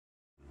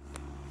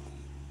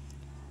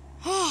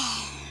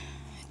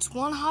Just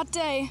one hot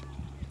day.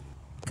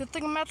 Good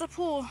thing I'm at the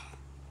pool.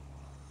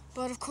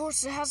 But of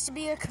course it has to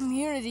be a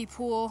community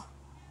pool.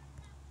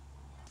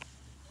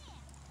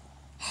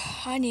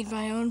 I need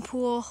my own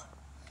pool.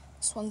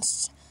 This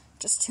one's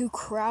just too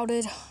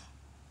crowded.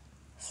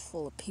 It's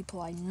full of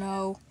people I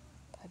know,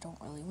 but I don't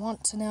really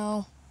want to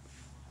know.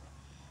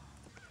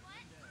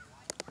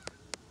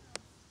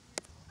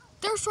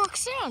 There's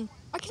Roxanne.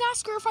 I can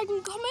ask her if I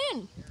can come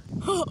in.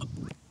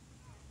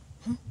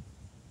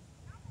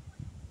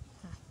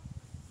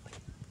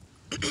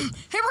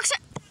 Hey,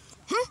 Roxanne.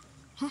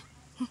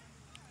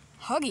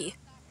 Huggy.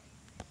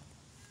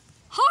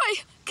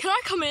 Hi, can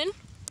I come in?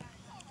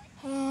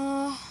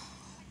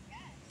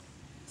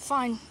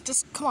 Fine.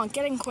 Just come on,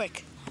 get in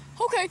quick.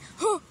 Okay.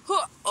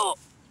 Oh.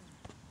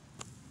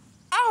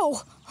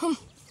 Ow.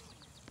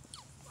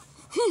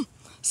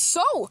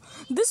 So,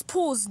 this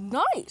pool is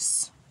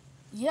nice.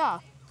 Yeah.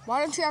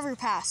 Why don't you have your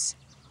pass?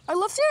 I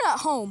left it at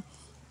home.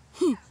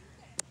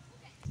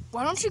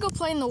 Why don't you go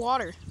play in the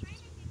water?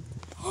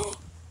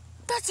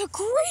 That's a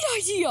great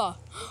idea.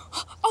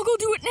 I'll go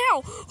do it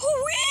now.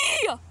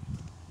 Whee!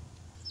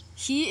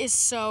 He is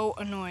so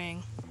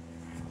annoying.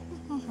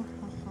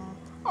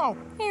 Oh,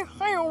 hey,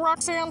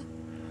 Roxanne.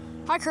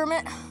 Hi,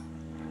 Kermit.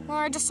 Well,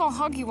 I just saw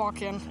Huggy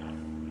walk in.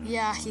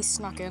 Yeah, he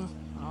snuck in.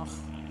 Oh.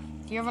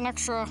 Do you have an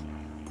extra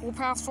pool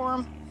pass for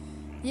him?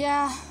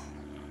 Yeah.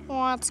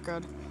 Well, that's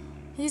good.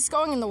 He's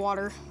going in the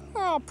water.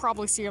 I'll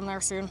probably see him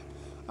there soon.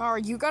 Are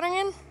you getting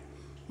in?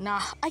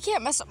 Nah, I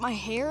can't mess up my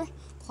hair.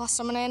 Plus,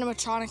 I'm an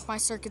animatronic. My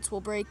circuits will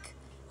break.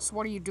 So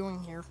what are you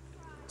doing here?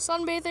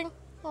 Sunbathing?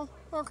 Oh,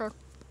 okay.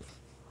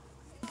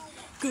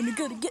 Gonna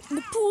get in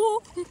the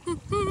pool.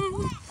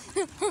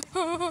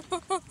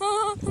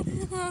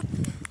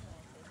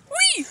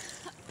 Whee!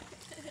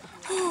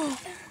 Oh,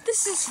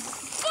 this is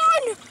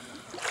fun!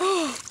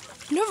 Oh,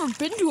 never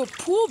been to a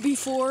pool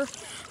before.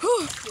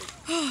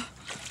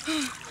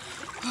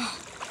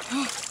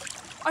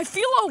 I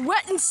feel all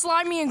wet and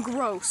slimy and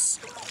gross.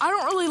 I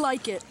don't really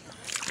like it.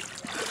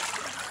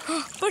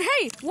 But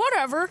hey,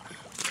 whatever.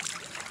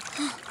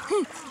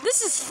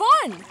 This is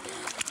fun.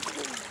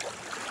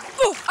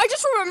 Oh, I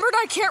just remembered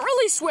I can't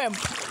really swim.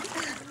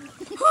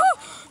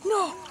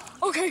 No.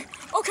 Okay.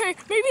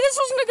 Maybe this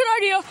wasn't a good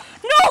idea.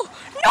 No!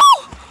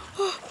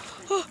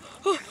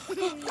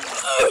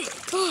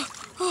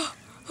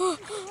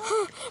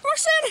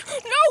 Roxanne,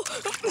 no!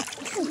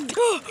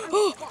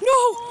 No!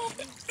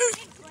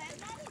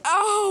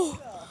 Ow!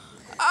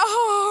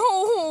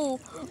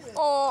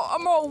 Oh,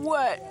 I'm all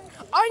wet.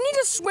 I need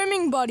a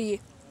swimming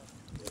buddy.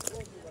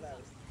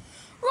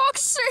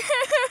 Roxanne!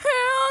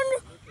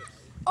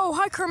 Oh,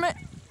 hi, Kermit.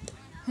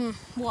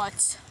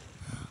 What?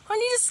 I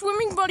need a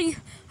swimming buddy.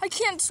 I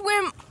can't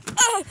swim.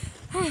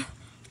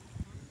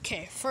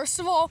 Okay, first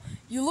of all,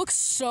 you look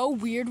so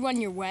weird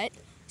when you're wet.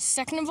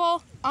 Second of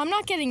all, I'm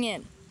not getting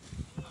in.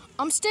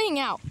 I'm staying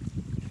out.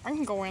 I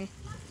can go in.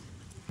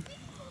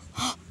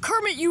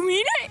 Kermit, you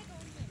mean it?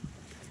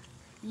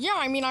 Yeah,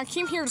 I mean, I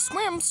came here to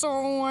swim,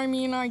 so, I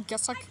mean, I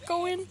guess I could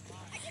go in.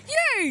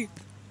 Yay!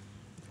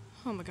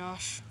 Oh my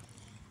gosh.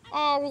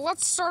 Well,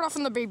 let's start off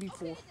in the baby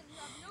pool.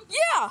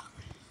 Yeah!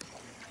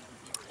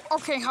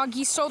 Okay,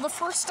 Huggy, so the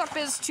first step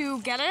is to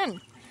get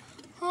in.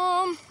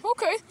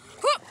 Okay.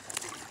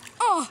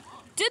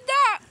 Did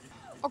that!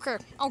 Okay,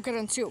 I'll get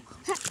in too.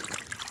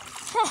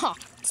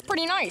 It's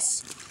pretty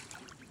nice.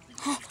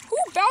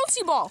 Ooh,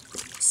 bouncy ball.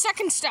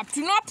 Second step,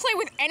 do not play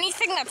with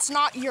anything that's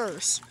not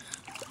yours.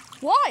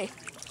 Why?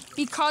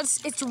 Because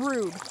it's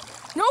rude.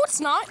 No, it's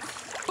not.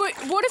 But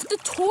what if the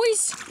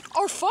toys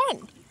are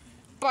fun,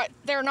 but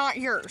they're not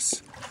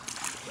yours?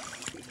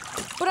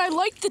 But I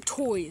like the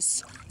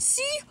toys.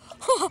 See?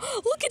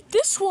 Look at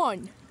this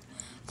one.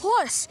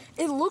 Plus,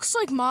 it looks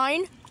like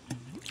mine,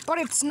 but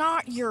it's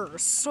not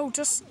yours. So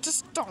just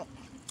don't.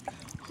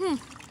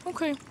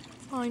 Okay,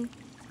 fine.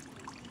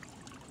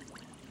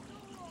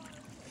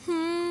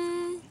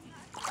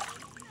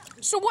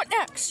 So what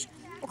next?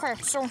 Okay,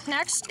 so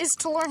next is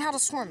to learn how to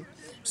swim.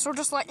 So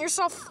just let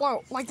yourself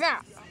float like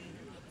that.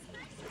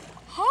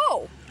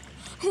 Oh,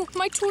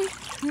 my toy.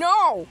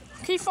 No.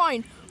 Okay,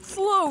 fine.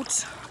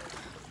 Float.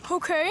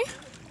 Okay.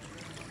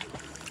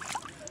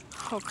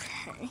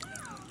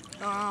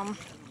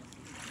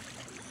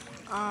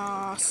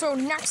 So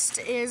next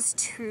is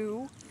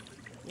to,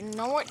 you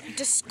know what?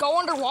 Just go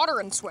underwater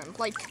and swim,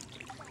 like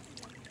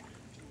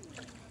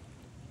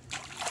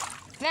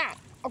that.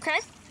 Okay.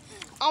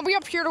 I'll be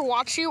up here to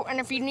watch you, and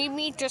if you need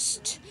me,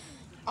 just,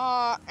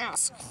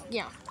 ask.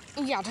 Yeah,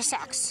 just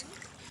ask.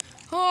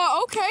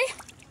 Okay.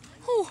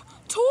 Oh,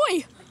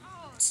 toy.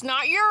 It's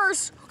not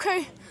yours.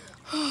 Okay.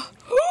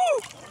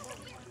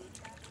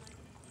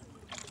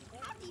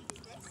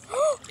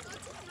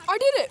 I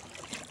did it.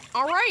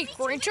 All right,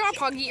 great job,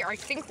 Huggy. I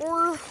think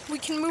we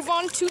can move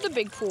on to the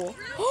big pool.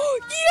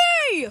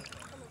 Yay!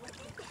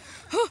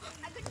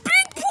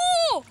 Big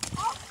pool!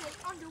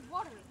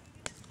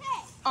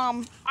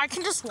 I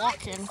can just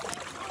walk in.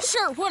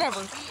 Sure,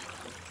 whatever.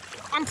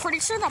 I'm pretty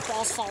sure that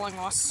ball's following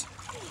us.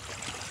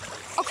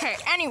 Okay,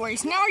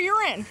 anyways, now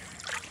you're in.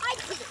 I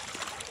did it.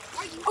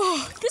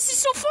 Oh, this is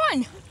so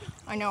fun.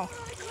 I know.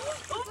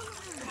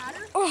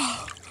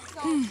 Oh.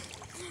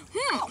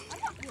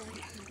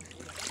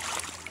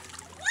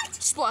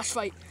 Splash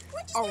fight.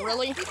 Oh,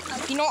 really?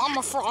 You know I'm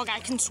a frog. I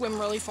can swim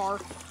really far.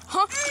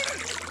 Huh?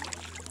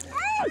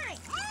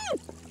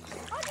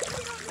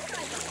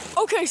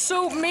 Okay,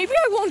 so maybe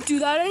I won't do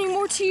that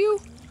anymore to you.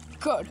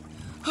 Good.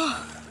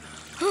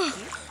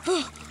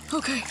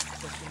 Okay.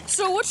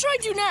 So what should I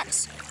do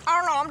next? I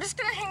don't know. I'm just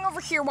gonna hang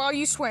over here while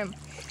you swim.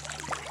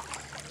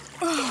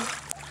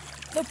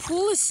 The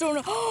pool is so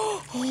nice.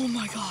 Oh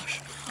my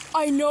gosh.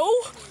 I know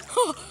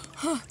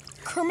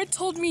Kermit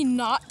told me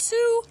not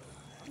to,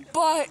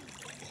 but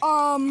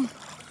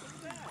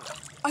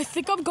I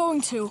think I'm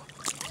going to.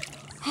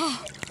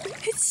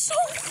 It's so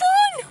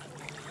fun!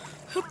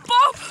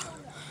 Bob!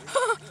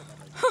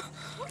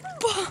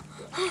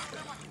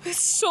 It's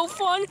so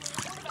fun.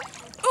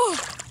 Oh,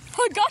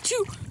 I got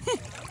you.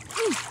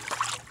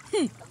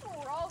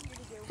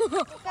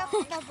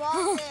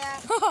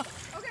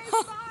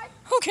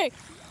 Okay,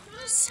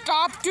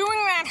 stop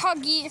doing that,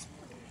 Huggy.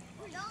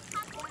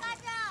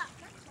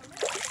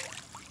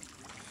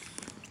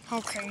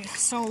 Okay,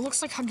 so it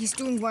looks like Huggy's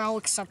doing well,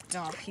 except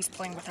he's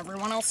playing with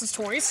everyone else's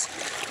toys.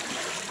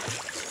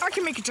 I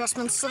can make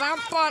adjustments to that,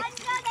 but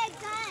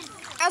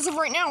as of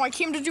right now, I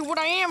came to do what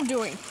I am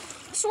doing.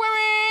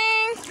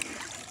 Swimming!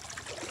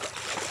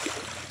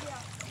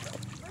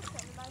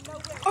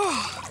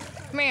 Oh,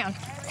 man,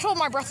 hold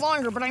my breath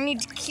longer, but I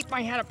need to keep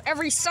my head up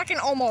every second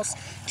almost,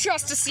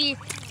 just to see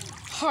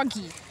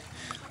Huggy.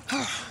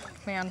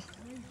 Man,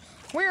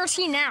 where is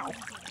he now?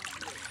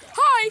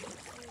 Hi!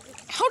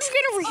 How'd you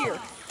get over here?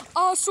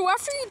 So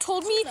after you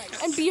told me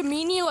and be a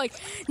meanie, like,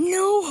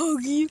 no,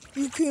 Huggy,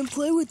 you can't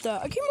play with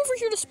that. I came over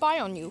here to spy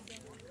on you.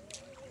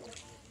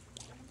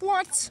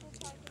 What?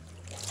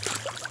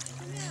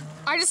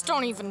 I'm just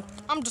not even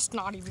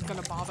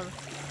gonna bother.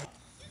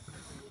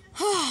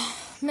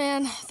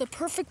 Man, the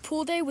perfect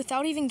pool day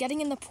without even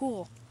getting in the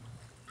pool.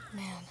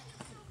 Man.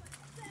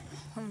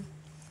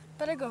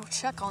 Better go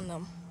check on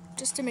them,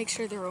 just to make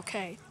sure they're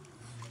okay.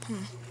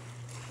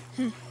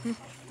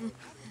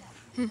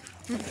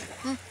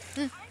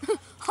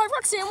 Hi,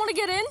 Roxanne, want to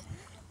get in?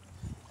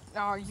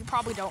 Oh, you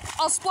probably don't.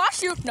 I'll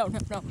splash you. No. I'm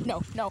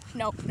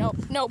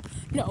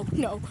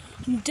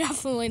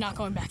definitely not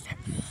going back there.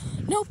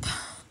 Nope.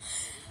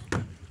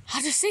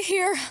 I'll just sit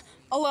here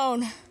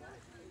alone.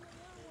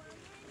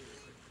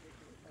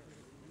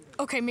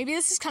 Okay, maybe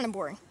this is kind of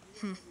boring.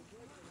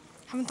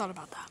 Haven't thought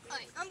about that. All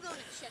right, I'm going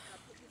to check up.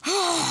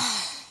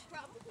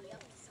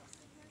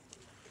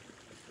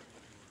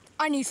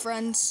 I need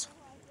friends.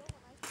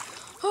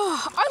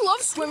 I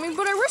love swimming,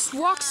 but I wish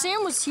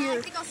Roxanne was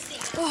here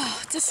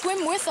to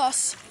swim with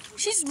us.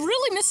 She's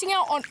really missing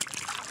out on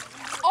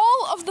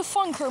all of the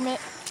fun, Kermit.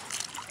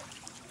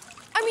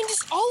 I mean,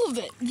 just all of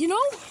it, you know?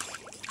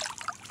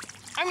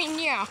 I mean,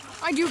 yeah,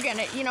 I do get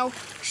it, you know.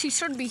 She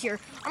should be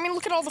here. I mean,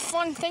 look at all the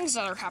fun things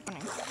that are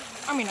happening.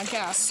 I mean, I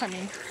guess. I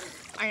mean,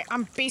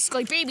 I'm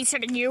basically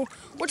babysitting you,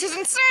 which is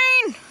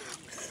insane!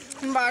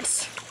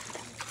 But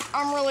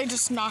I'm really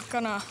just not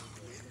gonna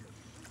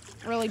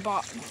really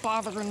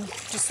bother and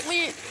just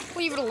leave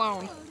it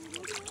alone.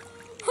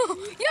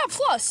 Yeah,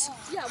 plus,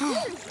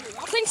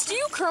 thanks to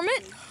you,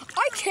 Kermit,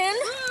 I can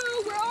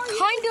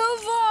kind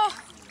of,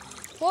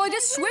 well, I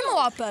guess swim a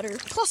lot better.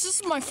 Plus, this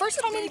is my first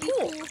time in the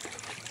pool.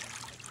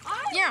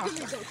 Yeah,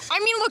 I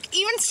mean, look,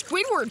 even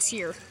Squidward's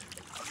here.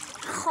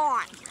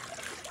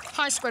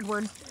 Hi,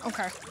 Squidward.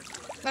 Okay,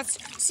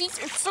 see,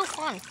 it's so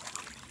fun.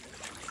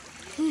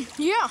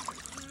 Yeah.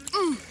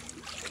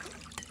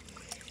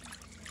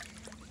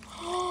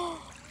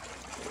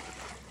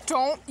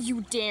 Don't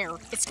you dare.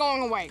 It's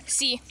going away.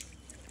 See?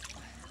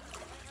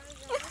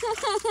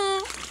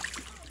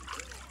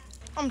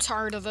 I'm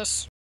tired of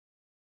this.